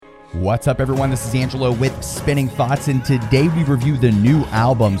What's up, everyone? This is Angelo with Spinning Thoughts, and today we review the new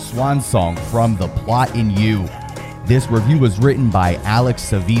album, Swan Song, from The Plot in You. This review was written by Alex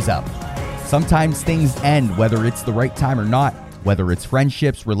Saviza. Sometimes things end, whether it's the right time or not. Whether it's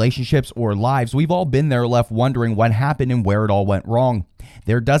friendships, relationships, or lives, we've all been there left wondering what happened and where it all went wrong.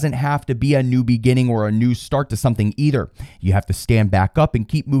 There doesn't have to be a new beginning or a new start to something either. You have to stand back up and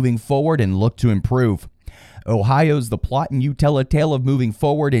keep moving forward and look to improve. Ohio's The Plot in You tell a tale of moving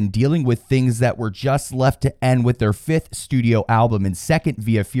forward and dealing with things that were just left to end with their fifth studio album and second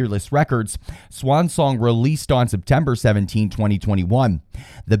via Fearless Records. Swan Song released on September 17, 2021.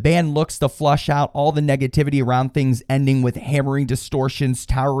 The band looks to flush out all the negativity around things ending with hammering distortions,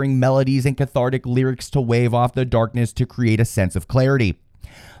 towering melodies, and cathartic lyrics to wave off the darkness to create a sense of clarity.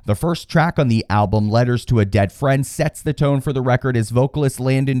 The first track on the album, Letters to a Dead Friend, sets the tone for the record as vocalist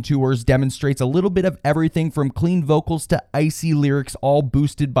Landon Tewers demonstrates a little bit of everything from clean vocals to icy lyrics, all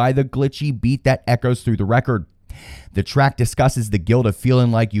boosted by the glitchy beat that echoes through the record. The track discusses the guilt of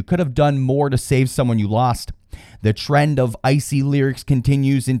feeling like you could have done more to save someone you lost. The trend of icy lyrics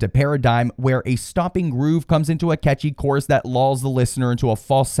continues into Paradigm, where a stomping groove comes into a catchy chorus that lulls the listener into a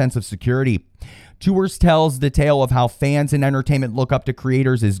false sense of security. Tewers tells the tale of how fans and entertainment look up to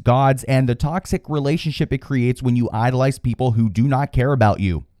creators as gods and the toxic relationship it creates when you idolize people who do not care about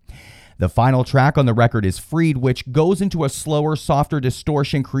you. The final track on the record is Freed, which goes into a slower, softer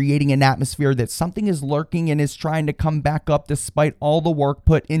distortion, creating an atmosphere that something is lurking and is trying to come back up despite all the work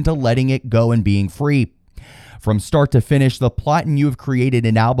put into letting it go and being free. From start to finish, The Plot in You have created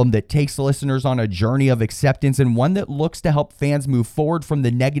an album that takes listeners on a journey of acceptance and one that looks to help fans move forward from the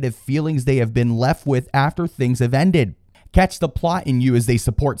negative feelings they have been left with after things have ended. Catch The Plot in You as they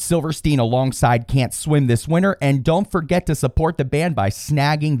support Silverstein alongside Can't Swim this winter, and don't forget to support the band by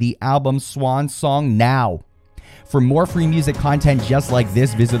snagging the album Swan Song now. For more free music content just like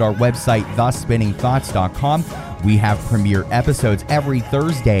this, visit our website, thespinningthoughts.com. We have premiere episodes every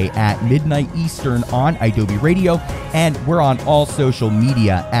Thursday at midnight Eastern on Adobe Radio, and we're on all social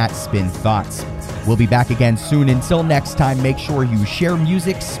media at Spin Thoughts. We'll be back again soon. Until next time, make sure you share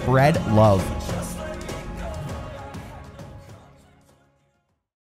music, spread love.